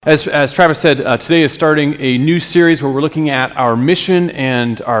As Travis said, today is starting a new series where we're looking at our mission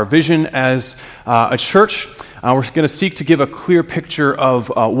and our vision as a church. We're going to seek to give a clear picture of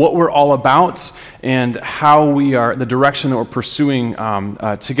what we're all about and how we are, the direction that we're pursuing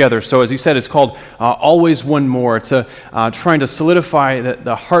together. So as he said, it's called Always One More. It's trying to solidify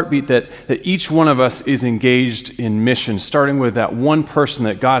the heartbeat that each one of us is engaged in mission, starting with that one person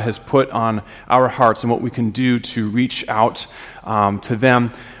that God has put on our hearts and what we can do to reach out to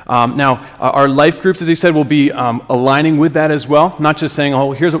them. Now, our life groups, as he said, will be aligning with that as well. Not just saying,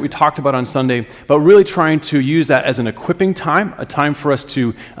 oh, here's what we talked about on Sunday, but really trying to use that as an equipping time, a time for us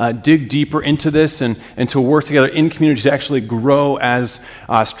to dig deeper into this and to work together in community to actually grow as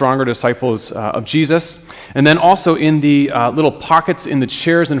stronger disciples of Jesus. And then also in the little pockets in the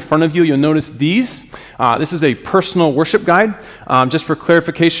chairs in front of you, you'll notice these. This is a personal worship guide. Just for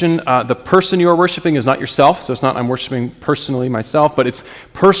clarification, the person you are worshiping is not yourself, so it's not I'm worshiping personally myself, but it's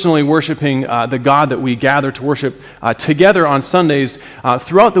personally worshiping the God that we gather to worship together on Sundays.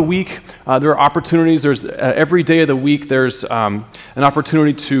 Throughout the week, there are opportunities. There's every day of the week, there's an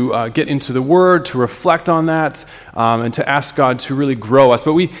opportunity to get into the Word, to reflect on that, and to ask God to really grow us.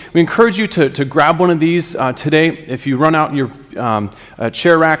 But we encourage you to grab one of these today. If you run out in your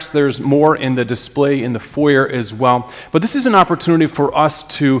chair racks, there's more in the display in the foyer as well. But this is an opportunity for us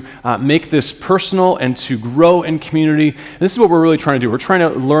to make this personal and to grow in community. And this is what we're really trying to do. We're trying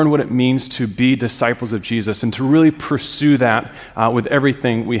to learn what it means to be disciples of Jesus and to really pursue that with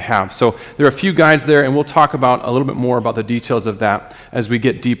everything we have. So there are a few guides there, and we'll talk about a little bit more about the details of that as we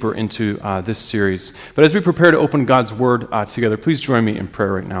get deeper into this series. But as we prepare to open God's Word together, please join me in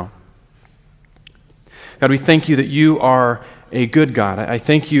prayer right now. God, we thank you that you are a good God. I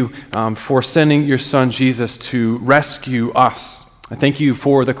thank you for sending your Son Jesus to rescue us. I thank you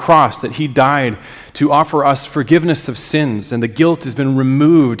for the cross, that he died to offer us forgiveness of sins, and the guilt has been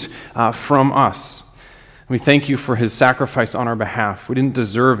removed from us. We thank you for his sacrifice on our behalf. We didn't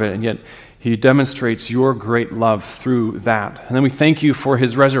deserve it, and yet he demonstrates your great love through that. And then we thank you for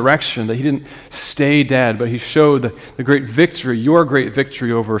his resurrection, that he didn't stay dead, but he showed the great victory, your great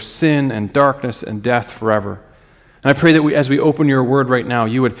victory over sin and darkness and death forever. And I pray that as we open your word right now,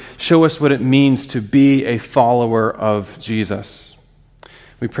 you would show us what it means to be a follower of Jesus.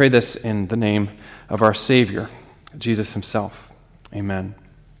 We pray this in the name of our Savior, Jesus himself. Amen.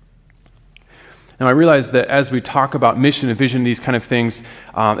 Now, I realize that as we talk about mission and vision, these kind of things,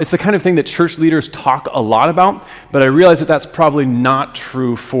 it's the kind of thing that church leaders talk a lot about, but I realize that that's probably not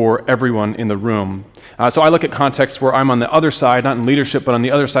true for everyone in the room. So I look at contexts where I'm on the other side, not in leadership, but on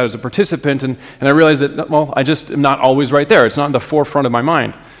the other side as a participant, and I realize that, well, I just am not always right there. It's not in the forefront of my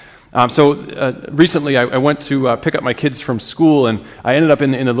mind. Recently I went to pick up my kids from school, and I ended up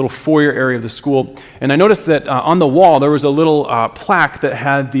in the little foyer area of the school, and I noticed that on the wall there was a little plaque that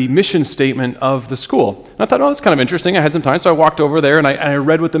had the mission statement of the school. And I thought, oh, that's kind of interesting. I had some time, so I walked over there and I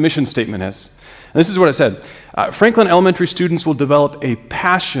read what the mission statement is. And this is what it said. Franklin Elementary students will develop a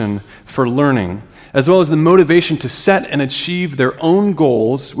passion for learning, as well as the motivation to set and achieve their own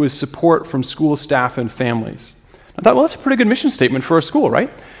goals with support from school staff and families. I thought, well, that's a pretty good mission statement for a school, right?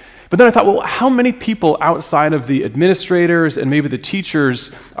 But then I thought, well, how many people outside of the administrators and maybe the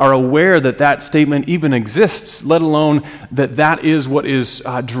teachers are aware that that statement even exists, let alone that that is what is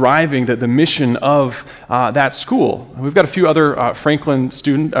driving the mission of that school? We've got a few other Franklin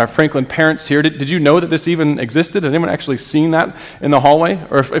parents here. Did you know that this even existed? Had anyone actually seen that in the hallway?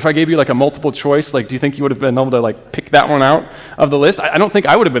 Or if I gave you like a multiple choice, like, do you think you would have been able to like pick that one out of the list? I don't think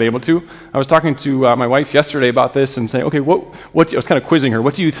I would have been able to. I was talking to my wife yesterday about this and saying, okay, I was kind of quizzing her.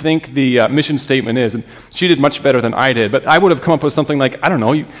 What do you think the mission statement is? And she did much better than I did, but I would have come up with something like, I don't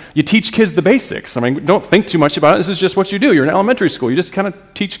know, you teach kids the basics. I mean, don't think too much about it. This is just what you do. You're in elementary school. You just kind of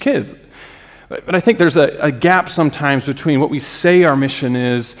teach kids. But I think there's a gap sometimes between what we say our mission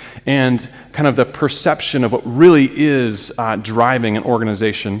is and kind of the perception of what really is driving an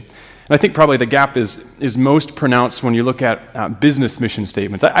organization. And I think probably the gap is most pronounced when you look at business mission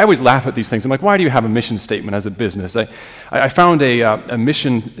statements. I always laugh at these things. I'm like, why do you have a mission statement as a business? I found a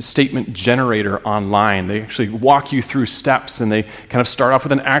mission statement generator online. They actually walk you through steps, and they kind of start off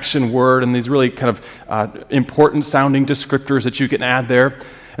with an action word and these really kind of important sounding descriptors that you can add there.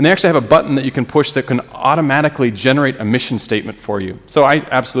 And they actually have a button that you can push that can automatically generate a mission statement for you. So I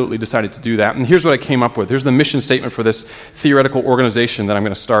absolutely decided to do that. And here's what I came up with. Here's the mission statement for this theoretical organization that I'm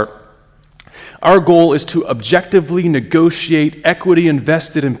going to start. Our goal is to objectively negotiate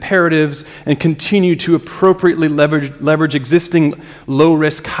equity-invested imperatives and continue to appropriately leverage existing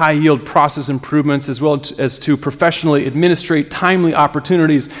low-risk, high-yield process improvements, as well as to professionally administrate timely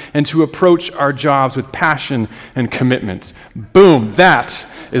opportunities and to approach our jobs with passion and commitment. Boom, that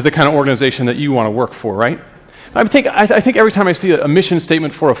is the kind of organization that you want to work for, right? I think every time I see a mission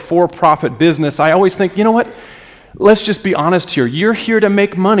statement for a for-profit business, I always think, you know what? Let's just be honest here. You're here to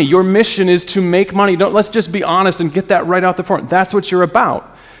make money. Your mission is to make money. Let's just be honest and get that right out the front. That's what you're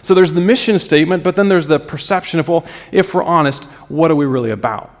about. So there's the mission statement, but then there's the perception of, well, if we're honest, what are we really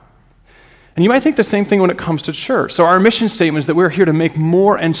about? And you might think the same thing when it comes to church. So our mission statement is that we're here to make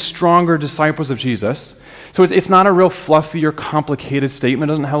more and stronger disciples of Jesus. So it's not a real fluffy or complicated statement.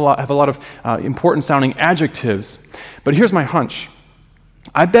 It doesn't have a lot of important sounding adjectives. But here's my hunch.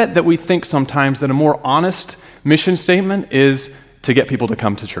 I bet that we think sometimes that a more honest mission statement is to get people to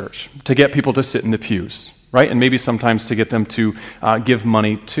come to church, to get people to sit in the pews, right? And maybe sometimes to get them to give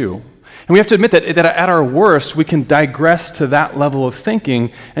money too. And we have to admit that at our worst, we can digress to that level of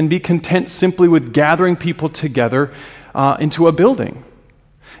thinking and be content simply with gathering people together into a building.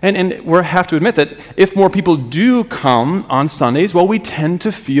 And we have to admit that if more people do come on Sundays, well, we tend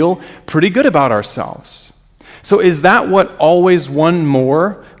to feel pretty good about ourselves. So is that what always one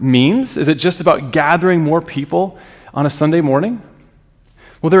more means? Is it just about gathering more people on a Sunday morning?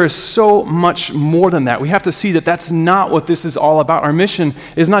 Well, there is so much more than that. We have to see that that's not what this is all about. Our mission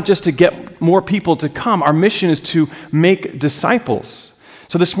is not just to get more people to come. Our mission is to make disciples.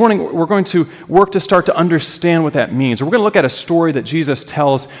 So this morning, we're going to work to start to understand what that means. We're going to look at a story that Jesus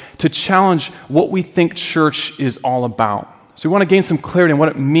tells to challenge what we think church is all about. So we want to gain some clarity on what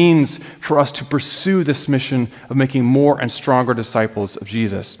it means for us to pursue this mission of making more and stronger disciples of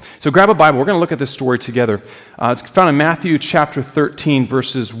Jesus. So grab a Bible. We're going to look at this story together. It's found in Matthew chapter 13,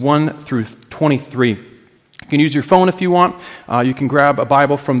 verses 1 through 23. You can use your phone if you want. You can grab a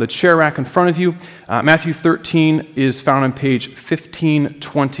Bible from the chair rack in front of you. Matthew 13 is found on page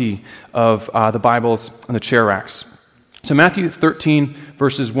 1520 of the Bibles on the chair racks. So Matthew 13,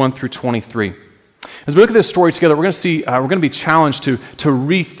 verses 1 through 23. As we look at this story together, we're going to be challenged to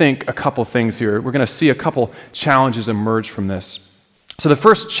rethink a couple things here. We're going to see a couple challenges emerge from this. So the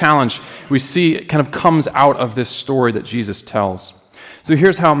first challenge we see kind of comes out of this story that Jesus tells. So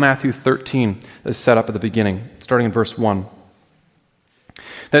here's how Matthew 13 is set up at the beginning, starting in verse 1.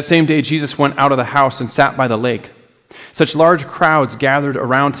 That same day, Jesus went out of the house and sat by the lake. Such large crowds gathered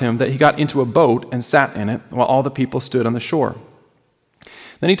around him that he got into a boat and sat in it, while all the people stood on the shore.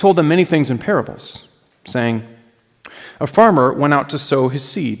 Then he told them many things in parables, saying, a farmer went out to sow his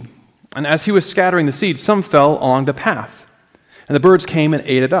seed, and as he was scattering the seed, some fell along the path, and the birds came and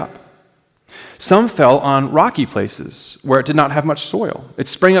ate it up. Some fell on rocky places where it did not have much soil. It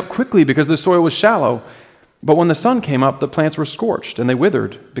sprang up quickly because the soil was shallow, but when the sun came up, the plants were scorched, and they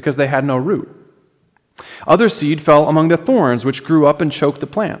withered because they had no root. Other seed fell among the thorns, which grew up and choked the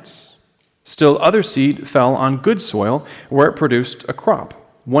plants. Still other seed fell on good soil, where it produced a crop,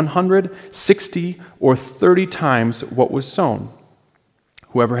 160 or 30 times what was sown.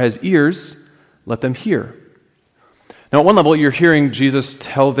 Whoever has ears, let them hear. Now, at one level, you're hearing Jesus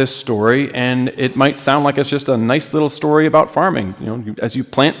tell this story, and it might sound like it's just a nice little story about farming. You know, as you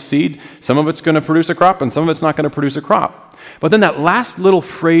plant seed, some of it's going to produce a crop, and some of it's not going to produce a crop. But then that last little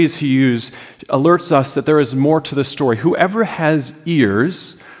phrase he used alerts us that there is more to the story. Whoever has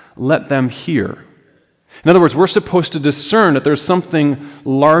ears, let them hear. In other words, we're supposed to discern that there's something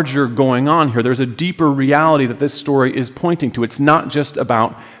larger going on here. There's a deeper reality that this story is pointing to. It's not just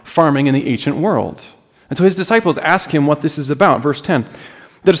about farming in the ancient world. And so his disciples ask him what this is about. Verse 10,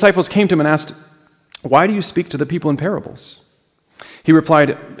 the disciples came to him and asked, why do you speak to the people in parables? He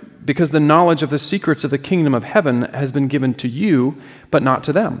replied, because the knowledge of the secrets of the kingdom of heaven has been given to you, but not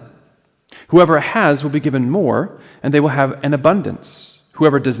to them. Whoever has will be given more, and they will have an abundance.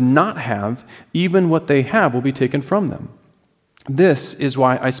 Whoever does not have, even what they have will be taken from them. This is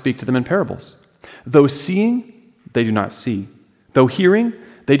why I speak to them in parables. Though seeing, they do not see. Though hearing,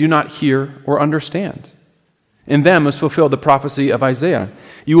 they do not hear or understand. In them is fulfilled the prophecy of Isaiah.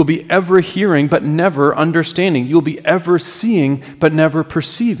 You will be ever hearing, but never understanding. You will be ever seeing, but never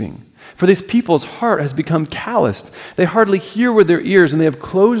perceiving. For this people's heart has become calloused. They hardly hear with their ears, and they have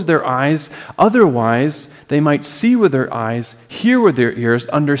closed their eyes. Otherwise, they might see with their eyes, hear with their ears,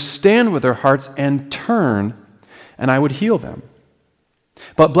 understand with their hearts, and turn, and I would heal them.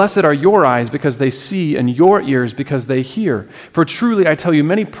 But blessed are your eyes because they see, and your ears because they hear. For truly I tell you,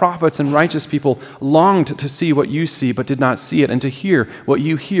 many prophets and righteous people longed to see what you see, but did not see it, and to hear what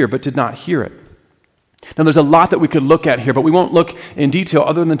you hear, but did not hear it. Now, there's a lot that we could look at here, but we won't look in detail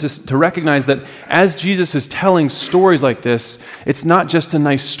other than to recognize that as Jesus is telling stories like this, it's not just a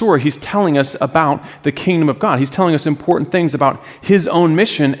nice story. He's telling us about the kingdom of God. He's telling us important things about his own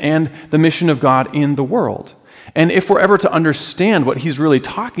mission and the mission of God in the world. And if we're ever to understand what he's really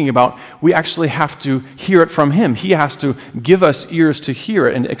talking about, we actually have to hear it from him. He has to give us ears to hear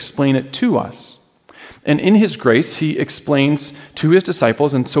it and explain it to us. And in his grace, he explains to his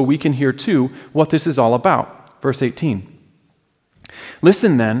disciples, and so we can hear too, what this is all about. Verse 18.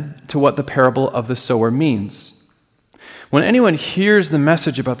 Listen then to what the parable of the sower means. When anyone hears the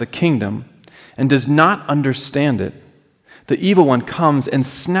message about the kingdom and does not understand it, the evil one comes and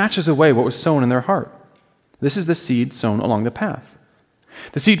snatches away what was sown in their heart. This is the seed sown along the path.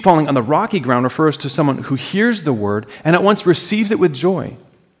 The seed falling on the rocky ground refers to someone who hears the word and at once receives it with joy.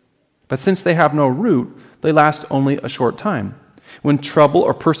 But since they have no root, they last only a short time. When trouble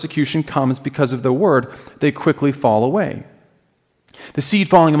or persecution comes because of the word, they quickly fall away. The seed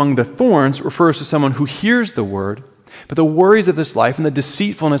falling among the thorns refers to someone who hears the word, but the worries of this life and the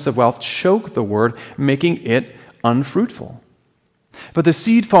deceitfulness of wealth choke the word, making it unfruitful. But the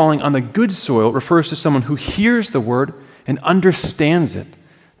seed falling on the good soil refers to someone who hears the word and understands it.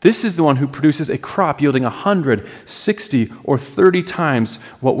 This is the one who produces a crop yielding 100, 60, or 30 times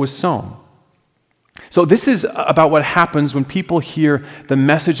what was sown. So this is about what happens when people hear the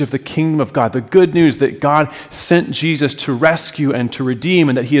message of the kingdom of God, the good news that God sent Jesus to rescue and to redeem,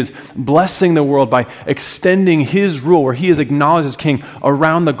 and that he is blessing the world by extending his rule, where he is acknowledged as king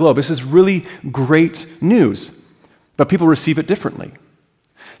around the globe. This is really great news, but people receive it differently.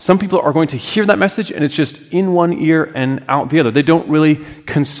 Some people are going to hear that message and it's just in one ear and out the other. They don't really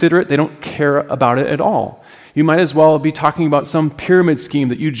consider it. They don't care about it at all. You might as well be talking about some pyramid scheme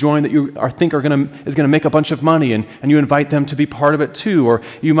that you join that you think is going to make a bunch of money, and you invite them to be part of it too. Or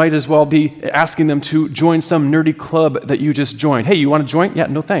you might as well be asking them to join some nerdy club that you just joined. Hey, you want to join? Yeah,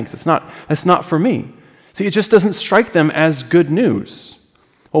 no thanks. That's not for me. See, it just doesn't strike them as good news.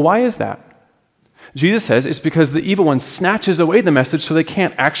 Well, why is that? Jesus says it's because the evil one snatches away the message so they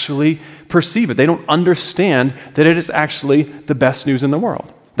can't actually perceive it. They don't understand that it is actually the best news in the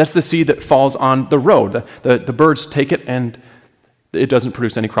world. That's the seed that falls on the road. The birds take it and it doesn't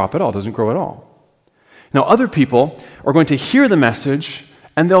produce any crop at all, doesn't grow at all. Now, other people are going to hear the message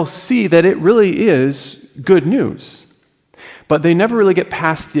and they'll see that it really is good news. But they never really get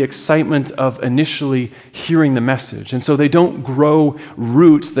past the excitement of initially hearing the message. And so they don't grow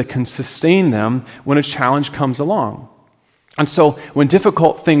roots that can sustain them when a challenge comes along. And so when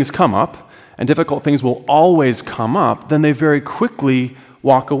difficult things come up, and difficult things will always come up, then they very quickly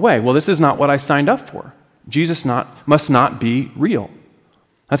walk away. Well, this is not what I signed up for. Jesus must not be real.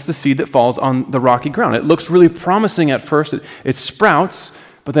 That's the seed that falls on the rocky ground. It looks really promising at first. It sprouts,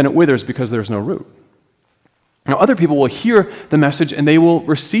 but then it withers because there's no root. Now, other people will hear the message and they will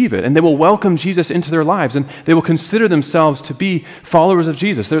receive it, and they will welcome Jesus into their lives, and they will consider themselves to be followers of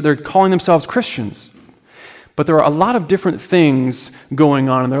Jesus. They're calling themselves Christians. But there are a lot of different things going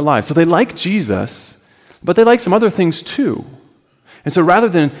on in their lives. So they like Jesus, but they like some other things too. And so rather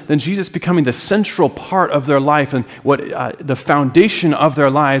than Jesus becoming the central part of their life and the foundation of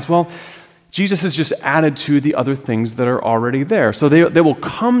their lives, well, Jesus is just added to the other things that are already there. So they will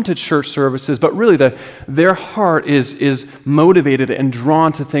come to church services, but really their heart is motivated and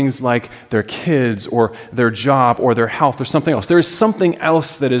drawn to things like their kids or their job or their health or something else. There is something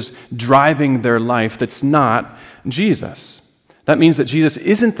else that is driving their life that's not Jesus. That means that Jesus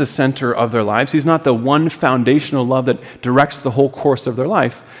isn't the center of their lives. He's not the one foundational love that directs the whole course of their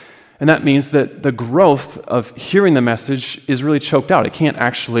life. And that means that the growth of hearing the message is really choked out. It can't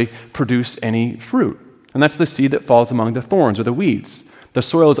actually produce any fruit. And that's the seed that falls among the thorns or the weeds. The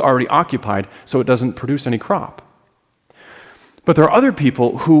soil is already occupied, so it doesn't produce any crop. But there are other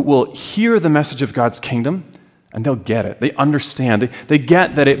people who will hear the message of God's kingdom, and they'll get it. They understand. They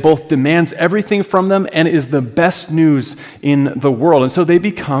get that it both demands everything from them and is the best news in the world. And so they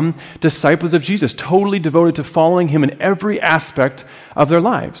become disciples of Jesus, totally devoted to following him in every aspect of their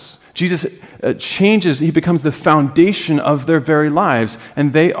lives. Jesus changes, he becomes the foundation of their very lives,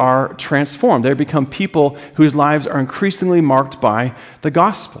 and they are transformed. They become people whose lives are increasingly marked by the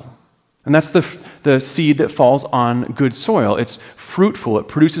gospel. And that's the seed that falls on good soil. It's fruitful. It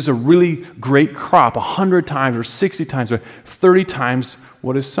produces a really great crop, 100 times or 60 times or 30 times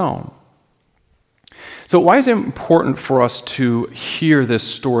what is sown. So why is it important for us to hear this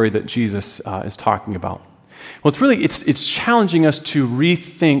story that Jesus is talking about? Well, it's challenging us to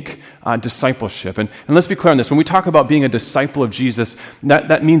rethink discipleship. And let's be clear on this. When we talk about being a disciple of Jesus,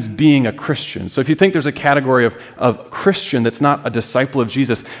 that means being a Christian. So if you think there's a category of Christian that's not a disciple of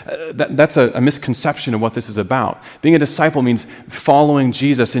Jesus, that's a misconception of what this is about. Being a disciple means following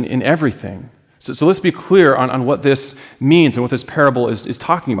Jesus in everything. So let's be clear on what this means and what this parable is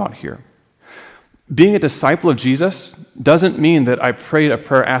talking about here. Being a disciple of Jesus doesn't mean that I prayed a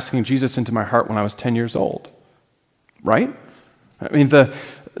prayer asking Jesus into my heart when I was 10 years old. Right? I mean,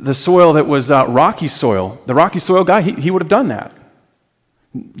 the soil that was rocky soil, the rocky soil guy, he would have done that.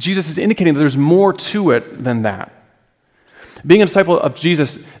 Jesus is indicating that there's more to it than that. Being a disciple of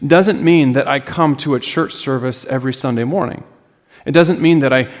Jesus doesn't mean that I come to a church service every Sunday morning. It doesn't mean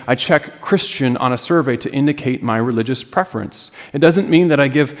that I check Christian on a survey to indicate my religious preference. It doesn't mean that I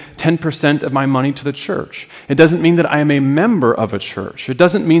give 10% of my money to the church. It doesn't mean that I am a member of a church. It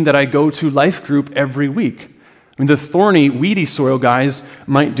doesn't mean that I go to life group every week. I mean, the thorny, weedy soil guys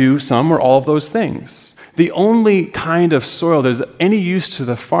might do some or all of those things. The only kind of soil that is of any use to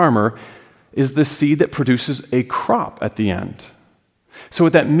the farmer is the seed that produces a crop at the end. So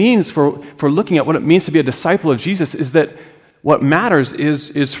what that means for looking at what it means to be a disciple of Jesus is that what matters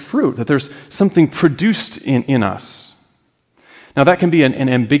is fruit, that there's something produced in us. Now, that can be an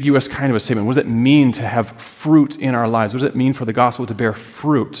ambiguous kind of a statement. What does it mean to have fruit in our lives? What does it mean for the gospel to bear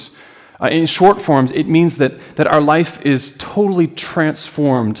fruit? In short forms, it means that our life is totally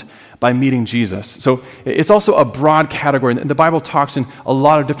transformed by meeting Jesus. So it's also a broad category, and the Bible talks in a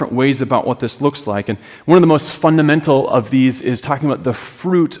lot of different ways about what this looks like. And one of the most fundamental of these is talking about the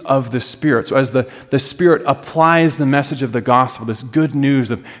fruit of the Spirit. So as the Spirit applies the message of the gospel, this good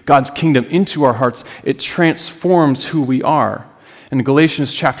news of God's kingdom into our hearts, it transforms who we are. In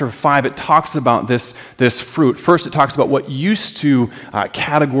Galatians chapter 5, it talks about this fruit. First, it talks about what used to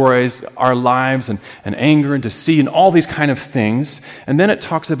categorize our lives and anger and deceit and all these kind of things. And then it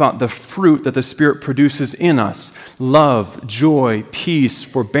talks about the fruit that the Spirit produces in us: love, joy, peace,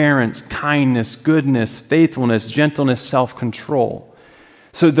 forbearance, kindness, goodness, faithfulness, gentleness, self-control.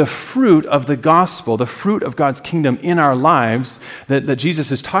 So the fruit of the gospel, the fruit of God's kingdom in our lives that Jesus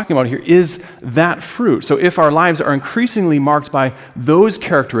is talking about here is that fruit. So if our lives are increasingly marked by those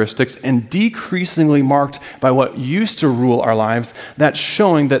characteristics and decreasingly marked by what used to rule our lives, that's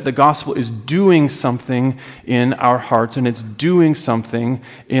showing that the gospel is doing something in our hearts and it's doing something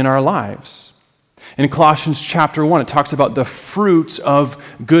in our lives. In Colossians chapter 1, it talks about the fruit of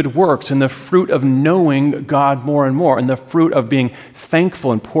good works and the fruit of knowing God more and more and the fruit of being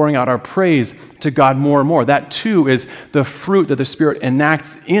thankful and pouring out our praise to God more and more. That too is the fruit that the Spirit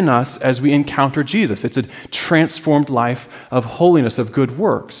enacts in us as we encounter Jesus. It's a transformed life of holiness, of good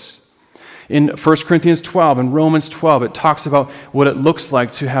works. In 1 Corinthians 12 and Romans 12, it talks about what it looks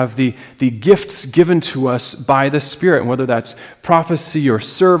like to have the gifts given to us by the Spirit, and whether that's prophecy or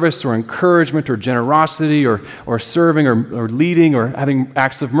service or encouragement or generosity or serving or leading or having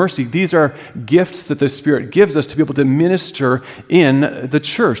acts of mercy. These are gifts that the Spirit gives us to be able to minister in the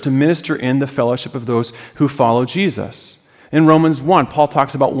church, to minister in the fellowship of those who follow Jesus. In Romans 1, Paul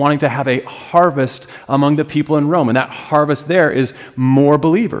talks about wanting to have a harvest among the people in Rome, and that harvest there is more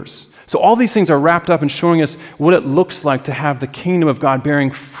believers. So all these things are wrapped up in showing us what it looks like to have the kingdom of God bearing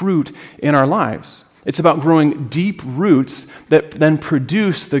fruit in our lives. It's about growing deep roots that then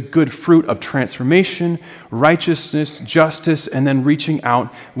produce the good fruit of transformation, righteousness, justice, and then reaching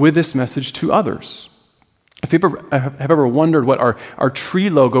out with this message to others. If you have ever wondered what our tree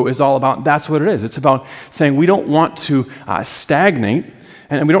logo is all about, that's what it is. It's about saying we don't want to stagnate,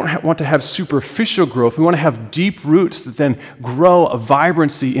 and we don't want to have superficial growth. We want to have deep roots that then grow a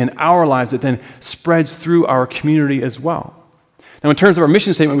vibrancy in our lives that then spreads through our community as well. Now, in terms of our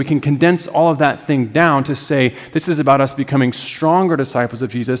mission statement, we can condense all of that thing down to say this is about us becoming stronger disciples of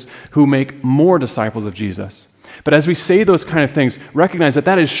Jesus who make more disciples of Jesus. But as we say those kind of things, recognize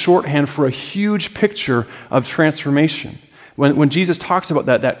that is shorthand for a huge picture of transformation. When Jesus talks about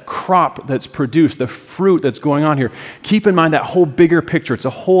that crop that's produced, the fruit that's going on here, keep in mind that whole bigger picture. It's a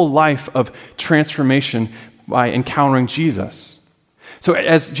whole life of transformation by encountering Jesus. So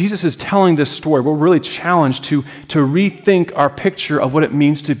as Jesus is telling this story, we're really challenged to rethink our picture of what it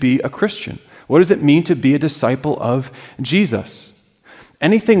means to be a Christian. What does it mean to be a disciple of Jesus?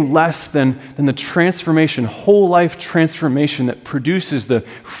 Anything less than the transformation, whole life transformation that produces the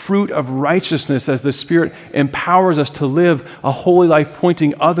fruit of righteousness as the Spirit empowers us to live a holy life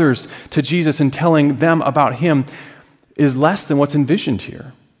pointing others to Jesus and telling them about Him is less than what's envisioned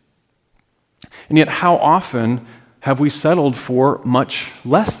here. And yet how often have we settled for much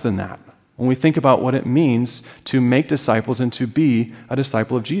less than that when we think about what it means to make disciples and to be a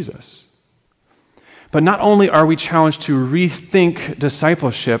disciple of Jesus? But not only are we challenged to rethink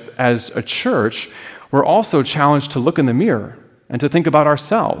discipleship as a church, we're also challenged to look in the mirror and to think about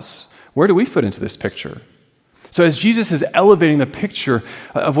ourselves. Where do we fit into this picture? So as Jesus is elevating the picture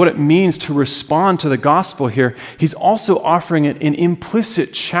of what it means to respond to the gospel here, he's also offering an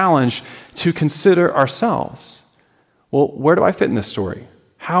implicit challenge to consider ourselves. Well, where do I fit in this story?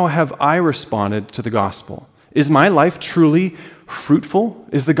 How have I responded to the gospel? Is my life truly fruitful?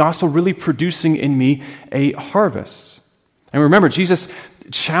 Is the gospel really producing in me a harvest? And remember, Jesus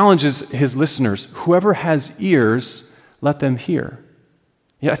challenges his listeners, whoever has ears, let them hear.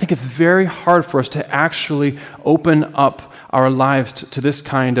 Yeah, I think it's very hard for us to actually open up our lives to this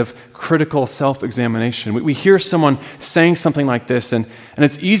kind of critical self-examination. We hear someone saying something like this, and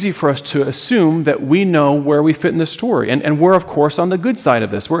it's easy for us to assume that we know where we fit in the story. And we're, of course, on the good side of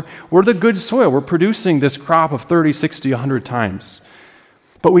this. We're the good soil. We're producing this crop of 30, 60, 100 times.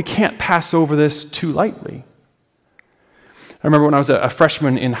 But we can't pass over this too lightly. I remember when I was a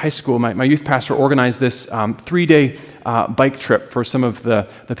freshman in high school, my youth pastor organized this 3-day bike trip for some of the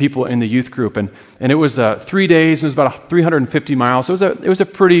people in the youth group, and it was 3 days. It was about 350 miles. So it was a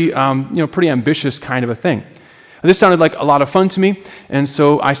pretty pretty ambitious kind of a thing. And this sounded like a lot of fun to me, and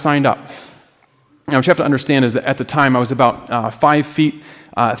so I signed up. Now, what you have to understand is that at the time I was about 5 feet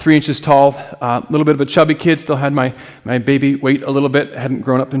 3 inches tall, a little bit of a chubby kid, still had my baby weight a little bit, hadn't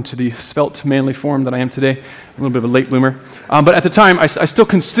grown up into the svelte, manly form that I am today, a little bit of a late bloomer. But at the time, I still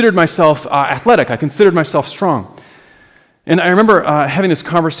considered myself athletic. I considered myself strong. And I remember having this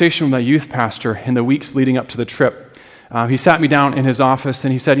conversation with my youth pastor in the weeks leading up to the trip. He sat me down in his office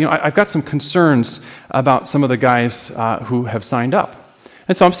and he said, I've got some concerns about some of the guys who have signed up.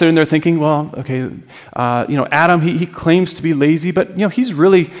 And so I'm sitting there thinking, well, okay, Adam, he claims to be lazy, but, he's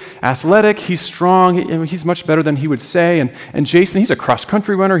really athletic, he's strong, he's much better than he would say. And Jason, he's a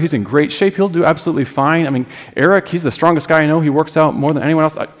cross-country runner, he's in great shape, he'll do absolutely fine. I mean, Eric, he's the strongest guy I know, he works out more than anyone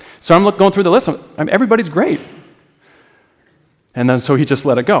else. So I'm going through the list, everybody's great. And then so he just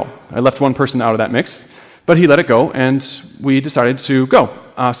let it go. I left one person out of that mix, but he let it go, and we decided to go.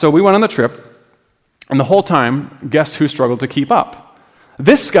 So we went on the trip, and the whole time, guess who struggled to keep up?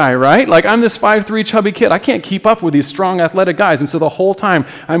 This guy, right? Like, I'm this 5'3" chubby kid. I can't keep up with these strong athletic guys. And so the whole time,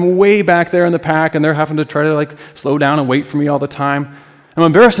 I'm way back there in the pack, and they're having to try to slow down and wait for me all the time. I'm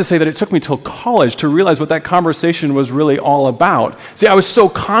embarrassed to say that it took me till college to realize what that conversation was really all about. See, I was so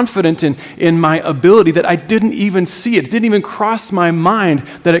confident in my ability that I didn't even see it. It didn't even cross my mind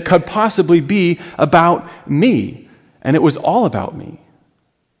that it could possibly be about me. And it was all about me.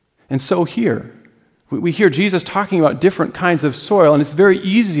 And so here, we hear Jesus talking about different kinds of soil, and it's very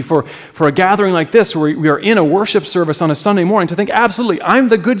easy for a gathering like this, where we are in a worship service on a Sunday morning, to think, absolutely, I'm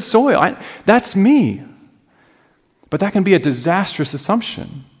the good soil. That's me. But that can be a disastrous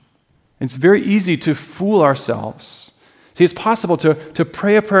assumption. It's very easy to fool ourselves. See, it's possible to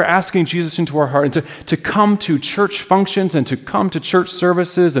pray a prayer asking Jesus into our heart, and to come to church functions, and to come to church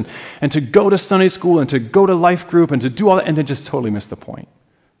services, and to go to Sunday school, and to go to life group, and to do all that, and then just totally miss the point.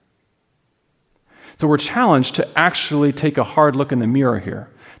 So we're challenged to actually take a hard look in the mirror here,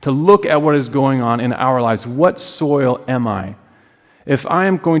 to look at what is going on in our lives. What soil am I? If I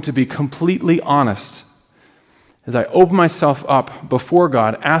am going to be completely honest, as I open myself up before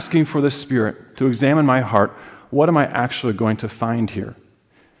God, asking for the Spirit to examine my heart, what am I actually going to find here?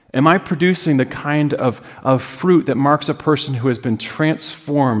 Am I producing the kind of fruit that marks a person who has been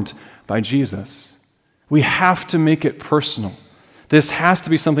transformed by Jesus? We have to make it personal. This has to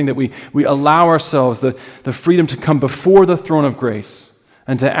be something that we allow ourselves the freedom to come before the throne of grace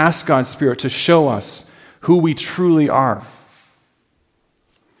and to ask God's Spirit to show us who we truly are.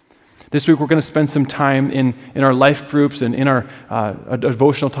 This week we're going to spend some time in our life groups and in our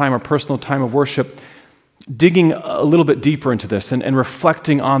devotional time, our personal time of worship, digging a little bit deeper into this and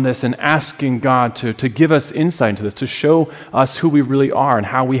reflecting on this and asking God to give us insight into this, to show us who we really are and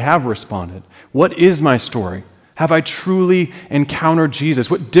how we have responded. What is my story? Have I truly encountered Jesus?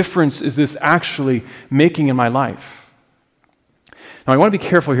 What difference is this actually making in my life? Now, I want to be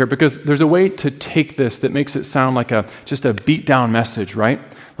careful here because there's a way to take this that makes it sound like just a beat-down message, right?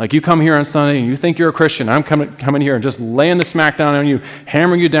 Like you come here on Sunday and you think you're a Christian. I'm coming here and just laying the smack down on you,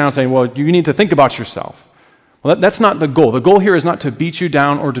 hammering you down, saying, well, you need to think about yourself. Well, that's not the goal. The goal here is not to beat you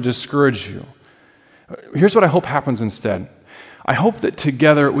down or to discourage you. Here's what I hope happens instead. I hope that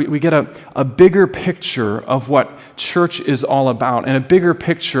together we get a bigger picture of what church is all about and a bigger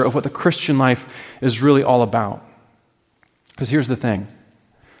picture of what the Christian life is really all about. Because here's the thing.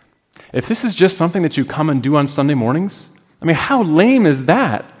 If this is just something that you come and do on Sunday mornings, how lame is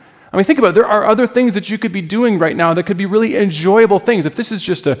that? I mean, think about it. There are other things that you could be doing right now that could be really enjoyable things. If this is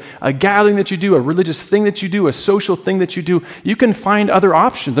just a gathering that you do, a religious thing that you do, a social thing that you do, you can find other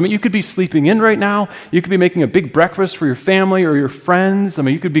options. I mean, you could be sleeping in right now. You could be making a big breakfast for your family or your friends. I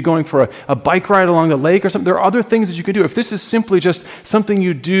mean, you could be going for a bike ride along the lake or something. There are other things that you could do. If this is simply just something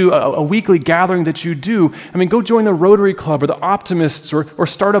you do, a weekly gathering that you do, I mean, go join the Rotary Club or the Optimists or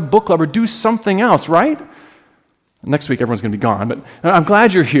start a book club or do something else, right? Next week, everyone's going to be gone, but I'm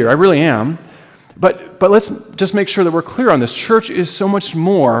glad you're here. I really am. But let's just make sure that we're clear on this. Church is so much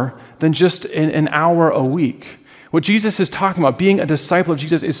more than just an hour a week. What Jesus is talking about, being a disciple of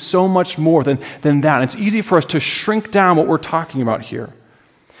Jesus, is so much more than that. And it's easy for us to shrink down what we're talking about here.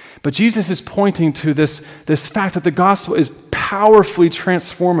 But Jesus is pointing to this fact that the gospel is powerfully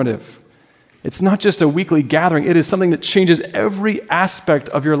transformative. It's not just a weekly gathering. It is something that changes every aspect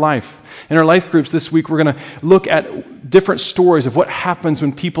of your life. In our life groups this week, we're going to look at different stories of what happens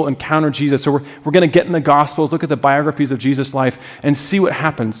when people encounter Jesus. So we're going to get in the Gospels, look at the biographies of Jesus' life, and see what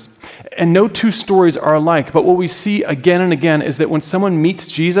happens. And no two stories are alike, but what we see again and again is that when someone meets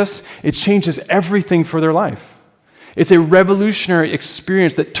Jesus, it changes everything for their life. It's a revolutionary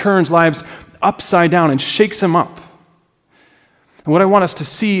experience that turns lives upside down and shakes them up. And what I want us to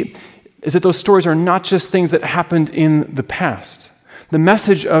see is that those stories are not just things that happened in the past. The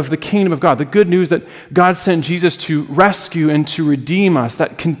message of the kingdom of God, the good news that God sent Jesus to rescue and to redeem us,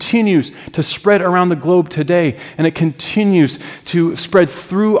 that continues to spread around the globe today, and it continues to spread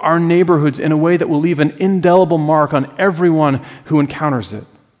through our neighborhoods in a way that will leave an indelible mark on everyone who encounters it.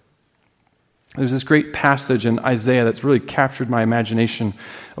 There's this great passage in Isaiah that's really captured my imagination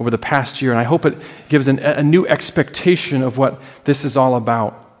over the past year, and I hope it gives a new expectation of what this is all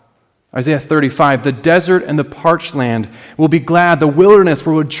about. Isaiah 35, the desert and the parched land will be glad. The wilderness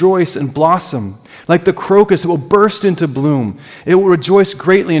will rejoice and blossom. Like the crocus, it will burst into bloom. It will rejoice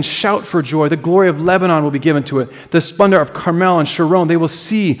greatly and shout for joy. The glory of Lebanon will be given to it. The splendor of Carmel and Sharon, they will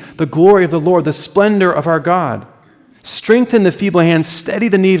see the glory of the Lord, the splendor of our God. Strengthen the feeble hands, steady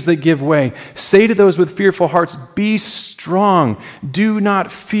the knees that give way. Say to those with fearful hearts, be strong, do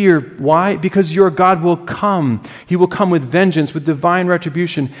not fear. Why? Because your God will come. He will come with vengeance, with divine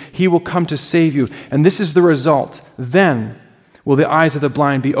retribution. He will come to save you. And this is the result. Then will the eyes of the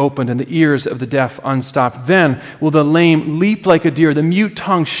blind be opened and the ears of the deaf unstopped. Then will the lame leap like a deer, the mute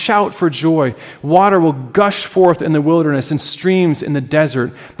tongue shout for joy. Water will gush forth in the wilderness and streams in the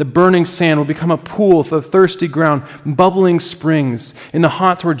desert. The burning sand will become a pool for the thirsty ground, bubbling springs. In the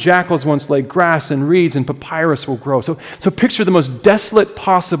haunts where jackals once lay, grass and reeds and papyrus will grow. So picture the most desolate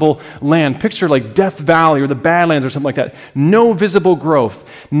possible land. Picture like Death Valley or the Badlands or something like that. No visible growth.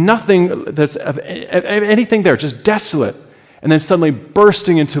 Nothing that's of anything there, just desolate. And then suddenly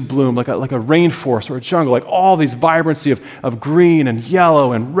bursting into bloom like a rainforest or a jungle, like all these vibrancy of green and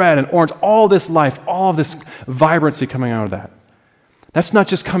yellow and red and orange, all this life, all of this vibrancy coming out of that. That's not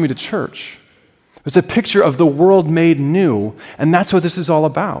just coming to church. It's a picture of the world made new, and that's what this is all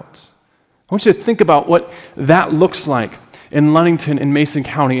about. I want you to think about what that looks like in Ludington and Mason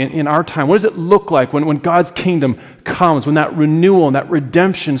County in our time. What does it look like when God's kingdom comes, when that renewal and that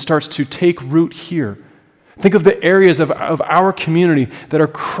redemption starts to take root here? Think of the areas of our community that are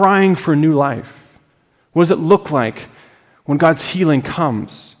crying for new life. What does it look like when God's healing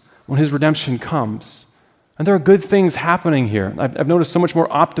comes, when His redemption comes? And there are good things happening here. I've noticed so much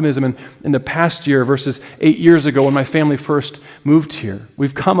more optimism in the past year versus 8 years ago when my family first moved here.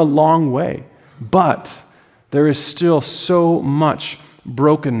 We've come a long way, but there is still so much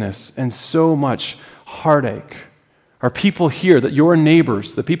brokenness and so much heartache. Are people here, that your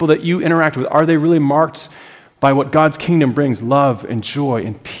neighbors, the people that you interact with, are they really marked by what God's kingdom brings? Love and joy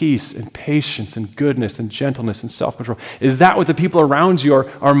and peace and patience and goodness and gentleness and self-control. Is that what the people around you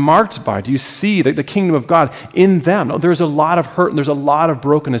are marked by? Do you see the kingdom of God in them? No, there's a lot of hurt and there's a lot of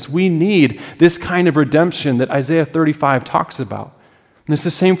brokenness. We need this kind of redemption that Isaiah 35 talks about. And it's the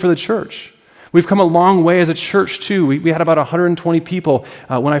same for the church. We've come a long way as a church too. We had about 120 people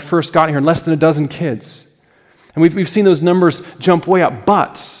when I first got here and less than a dozen kids. And we've seen those numbers jump way up.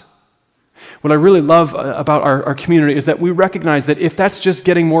 But what I really love about our community is that we recognize that if that's just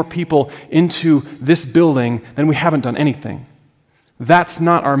getting more people into this building, then we haven't done anything. That's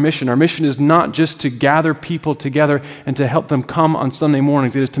not our mission. Our mission is not just to gather people together and to help them come on Sunday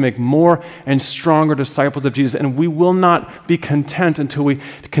mornings. It is to make more and stronger disciples of Jesus. And we will not be content until we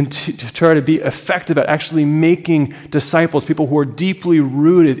try to be effective at actually making disciples, people who are deeply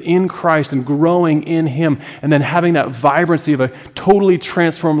rooted in Christ and growing in Him, and then having that vibrancy of a totally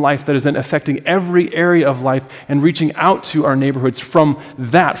transformed life that is then affecting every area of life and reaching out to our neighborhoods from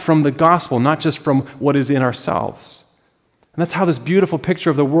the gospel, not just from what is in ourselves. And that's how this beautiful picture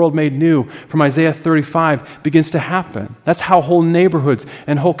of the world made new from Isaiah 35 begins to happen. That's how whole neighborhoods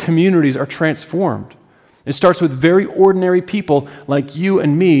and whole communities are transformed. It starts with very ordinary people like you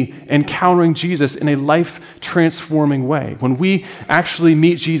and me encountering Jesus in a life-transforming way. When we actually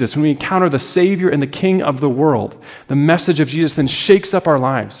meet Jesus, when we encounter the Savior and the King of the world, the message of Jesus then shakes up our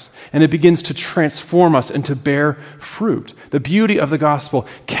lives, and it begins to transform us and to bear fruit. The beauty of the gospel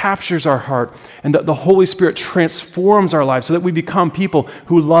captures our heart, and the Holy Spirit transforms our lives so that we become people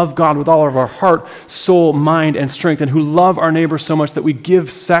who love God with all of our heart, soul, mind, and strength, and who love our neighbor so much that we give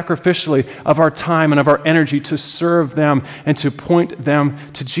sacrificially of our time and of our energy to serve them and to point them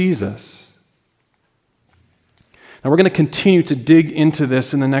to Jesus. Now, we're going to continue to dig into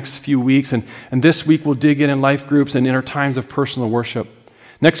this in the next few weeks, and this week we'll dig in life groups and in our times of personal worship.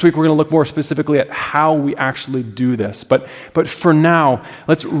 Next week, we're going to look more specifically at how we actually do this. But for now,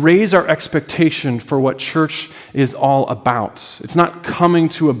 let's raise our expectation for what church is all about. It's not coming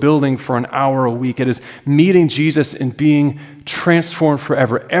to a building for an hour a week. It is meeting Jesus and being transformed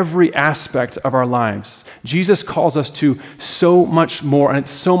forever, every aspect of our lives. Jesus calls us to so much more, and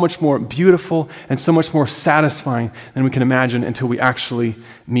it's so much more beautiful and so much more satisfying than we can imagine until we actually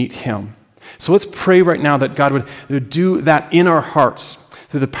meet him. So let's pray right now that God would do that in our hearts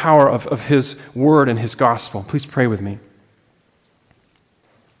through the power of his word and his gospel. Please pray with me.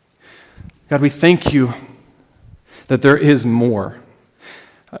 God, we thank you that there is more.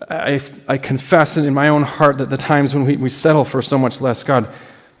 I confess in my own heart that the times when we settle for so much less, God,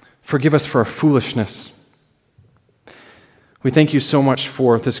 forgive us for our foolishness. We thank you so much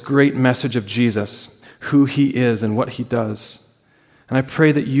for this great message of Jesus, who he is and what he does. And I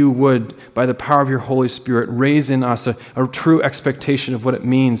pray that you would, by the power of your Holy Spirit, raise in us a true expectation of what it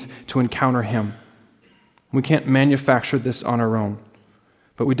means to encounter him. We can't manufacture this on our own,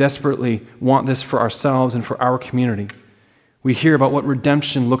 but we desperately want this for ourselves and for our community. We hear about what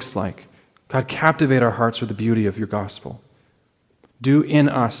redemption looks like. God, captivate our hearts with the beauty of your gospel. Do in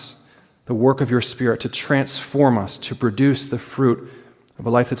us the work of your Spirit to transform us, to produce the fruit of a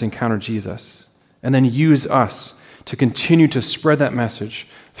life that's encountered Jesus. And then use us to continue to spread that message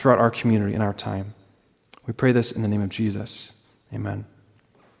throughout our community and our time. We pray this in the name of Jesus. Amen.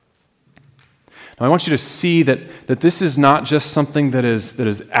 Now, I want you to see that this is not just something that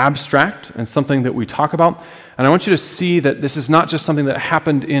is abstract and something that we talk about. And I want you to see that this is not just something that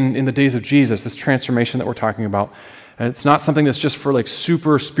happened in the days of Jesus, this transformation that we're talking about. And it's not something that's just for like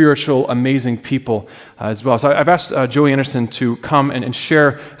super spiritual, amazing people as well. So I've asked Joey Anderson to come and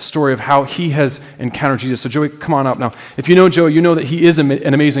share a story of how he has encountered Jesus. So Joey, come on up now. If you know Joey, you know that he is an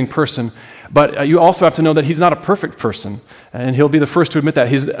amazing person, but you also have to know that he's not a perfect person. And he'll be the first to admit that.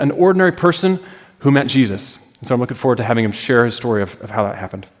 He's an ordinary person who met Jesus. And so I'm looking forward to having him share his story of how that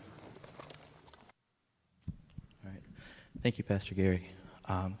happened. All right. Thank you, Pastor Gary.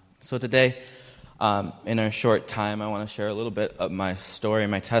 So today, in our short time, I want to share a little bit of my story,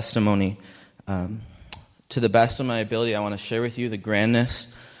 my testimony. To the best of my ability, I want to share with you the grandness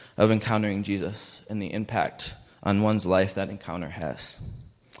of encountering Jesus and the impact on one's life that encounter has.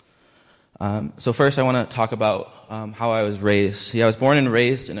 So first, I want to talk about how I was raised. See, I was born and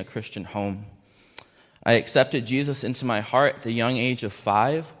raised in a Christian home. I accepted Jesus into my heart at the young age of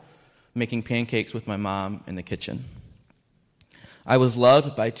 5, making pancakes with my mom in the kitchen. I was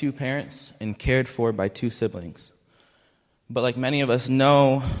loved by 2 parents and cared for by 2 siblings. But like many of us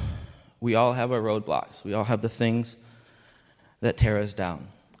know, we all have our roadblocks. We all have the things that tear us down.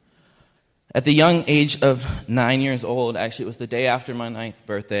 At the young age of 9 years old, actually it was the day after my 9th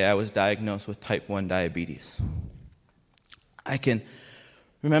birthday, I was diagnosed with type 1 diabetes. I can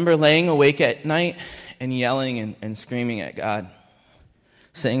remember laying awake at night and yelling and screaming at God,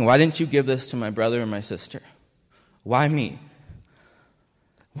 saying, "Why didn't you give this to my brother and my sister? Why me?"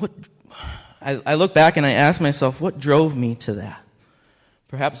 I look back and I ask myself, what drove me to that?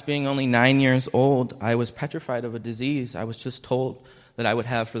 Perhaps being only 9 years old, I was petrified of a disease I was just told that I would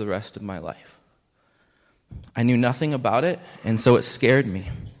have for the rest of my life. I knew nothing about it, and so it scared me.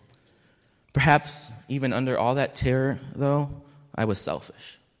 Perhaps even under all that terror, though, I was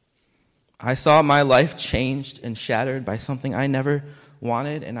selfish. I saw my life changed and shattered by something I never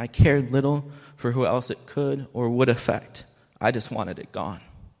wanted, and I cared little for who else it could or would affect. I just wanted it gone.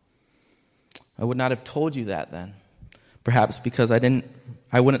 I would not have told you that then, perhaps because I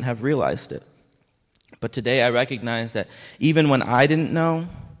wouldn't have realized it. But today I recognize that even when I didn't know,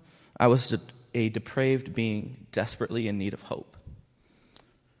 I was a depraved being desperately in need of hope.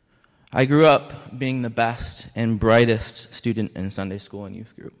 I grew up being the best and brightest student in Sunday school and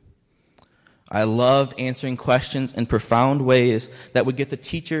youth group. I loved answering questions in profound ways that would get the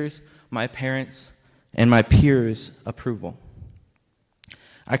teachers, my parents, and my peers' approval.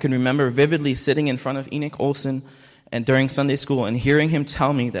 I can remember vividly sitting in front of Enoch Olson and during Sunday school and hearing him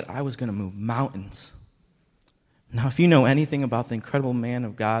tell me that I was going to move mountains. Now, if you know anything about the incredible man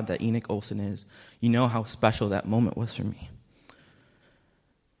of God that Enoch Olson is, you know how special that moment was for me.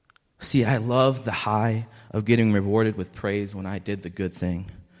 See, I love the high of getting rewarded with praise when I did the good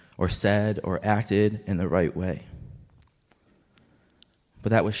thing, or said or acted in the right way.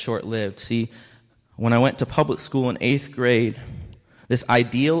 But that was short-lived. See, when I went to public school in 8th grade, this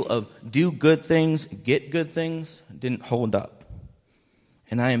ideal of do good things, get good things, didn't hold up.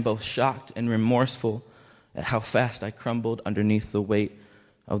 And I am both shocked and remorseful at how fast I crumbled underneath the weight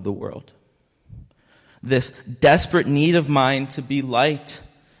of the world. This desperate need of mine to be liked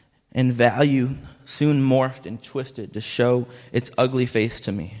and valued soon morphed and twisted to show its ugly face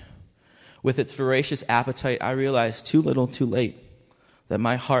to me. With its voracious appetite, I realized too little too late that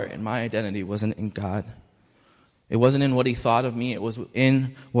my heart and my identity wasn't in God. It wasn't in what he thought of me. It was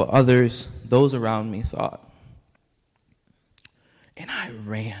in what others, those around me, thought. And I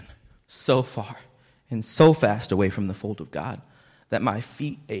ran so far and so fast away from the fold of God that my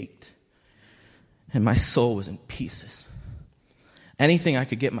feet ached and my soul was in pieces. Anything I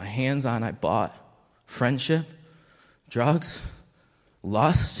could get my hands on, I bought. Friendship, drugs,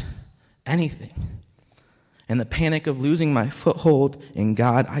 lust, anything. In the panic of losing my foothold in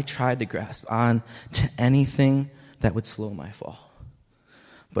God, I tried to grasp on to anything that would slow my fall.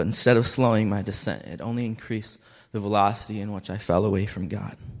 But instead of slowing my descent, it only increased the velocity in which I fell away from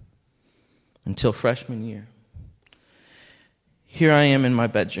God. Until freshman year. Here I am in my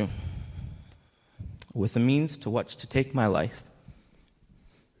bedroom, with the means to which to take my life.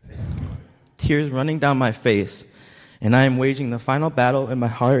 Tears running down my face, and I am waging the final battle in my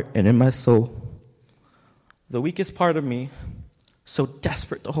heart and in my soul. The weakest part of me, so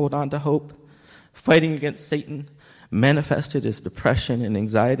desperate to hold on to hope, fighting against Satan, manifested as depression and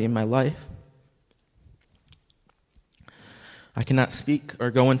anxiety in my life. I cannot speak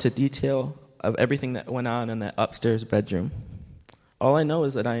or go into detail of everything that went on in that upstairs bedroom. All I know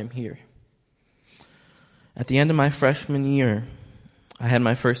is that I am here. At the end of my freshman year, I had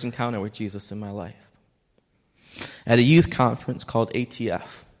my first encounter with Jesus in my life. At a youth conference called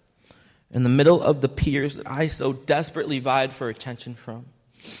ATF, in the middle of the peers that I so desperately vied for attention from,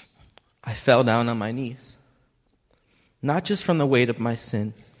 I fell down on my knees. Not just from the weight of my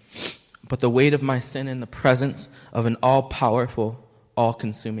sin, but the weight of my sin in the presence of an all-powerful,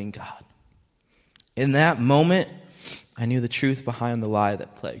 all-consuming God. In that moment, I knew the truth behind the lie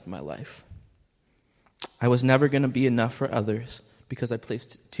that plagued my life. I was never going to be enough for others because I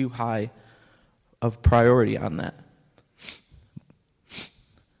placed too high of priority on that.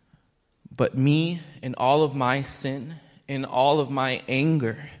 But me, in all of my sin, in all of my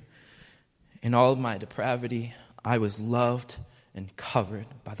anger, in all of my depravity, I was loved and covered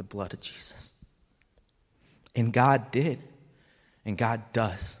by the blood of Jesus. And God did, and God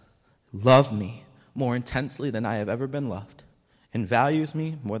does, love me more intensely than I have ever been loved, and values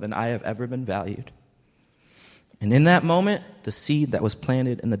me more than I have ever been valued. And in that moment, the seed that was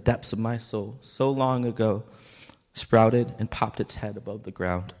planted in the depths of my soul so long ago sprouted and popped its head above the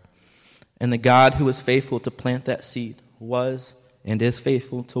ground. And the God who was faithful to plant that seed was and is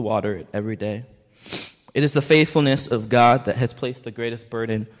faithful to water it every day. It is the faithfulness of God that has placed the greatest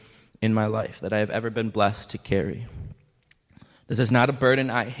burden in my life that I have ever been blessed to carry. This is not a burden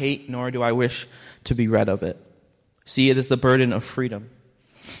I hate, nor do I wish to be rid of it. See, it is the burden of freedom,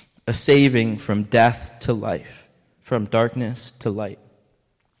 a saving from death to life, from darkness to light.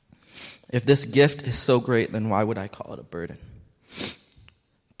 If this gift is so great, then why would I call it a burden?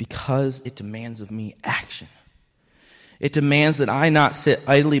 Because it demands of me action. It demands that I not sit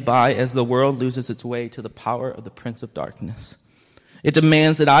idly by as the world loses its way to the power of the prince of darkness. It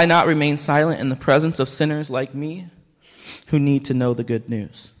demands that I not remain silent in the presence of sinners like me who need to know the good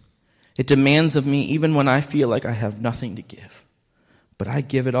news. It demands of me even when I feel like I have nothing to give. But I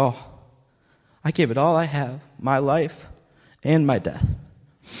give it all. I give it all I have, my life and my death.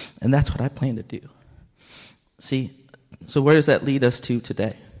 And that's what I plan to do. See, so where does that lead us to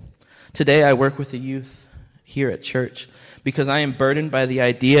today? Today I work with the youth here at church because I am burdened by the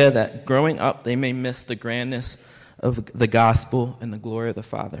idea that growing up they may miss the grandness of the gospel and the glory of the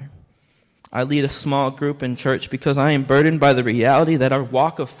Father. I lead a small group in church because I am burdened by the reality that our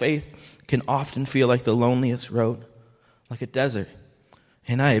walk of faith can often feel like the loneliest road, like a desert.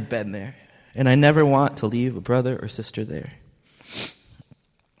 And I have been there, and I never want to leave a brother or sister there.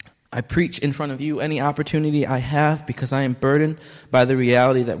 I preach in front of you any opportunity I have because I am burdened by the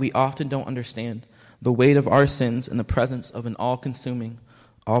reality that we often don't understand the weight of our sins in the presence of an all-consuming,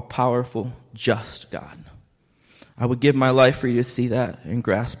 all-powerful, just God. I would give my life for you to see that and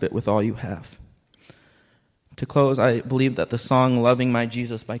grasp it with all you have. To close, I believe that the song Loving My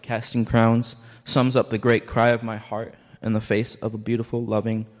Jesus by Casting Crowns sums up the great cry of my heart in the face of a beautiful,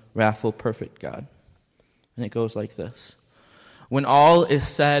 loving, wrathful, perfect God. And it goes like this. When all is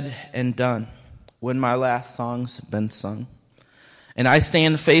said and done, when my last song's been sung, and I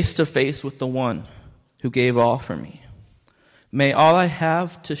stand face to face with the one who gave all for me, may all I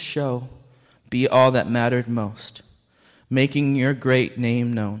have to show be all that mattered most, making your great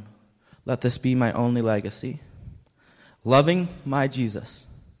name known. Let this be my only legacy. Loving my Jesus,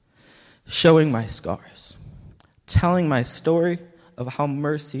 showing my scars, telling my story of how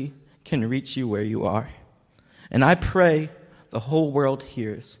mercy can reach you where you are. And I pray the whole world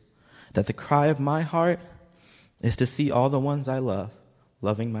hears that the cry of my heart is to see all the ones I love,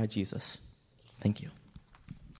 loving my Jesus. Thank you.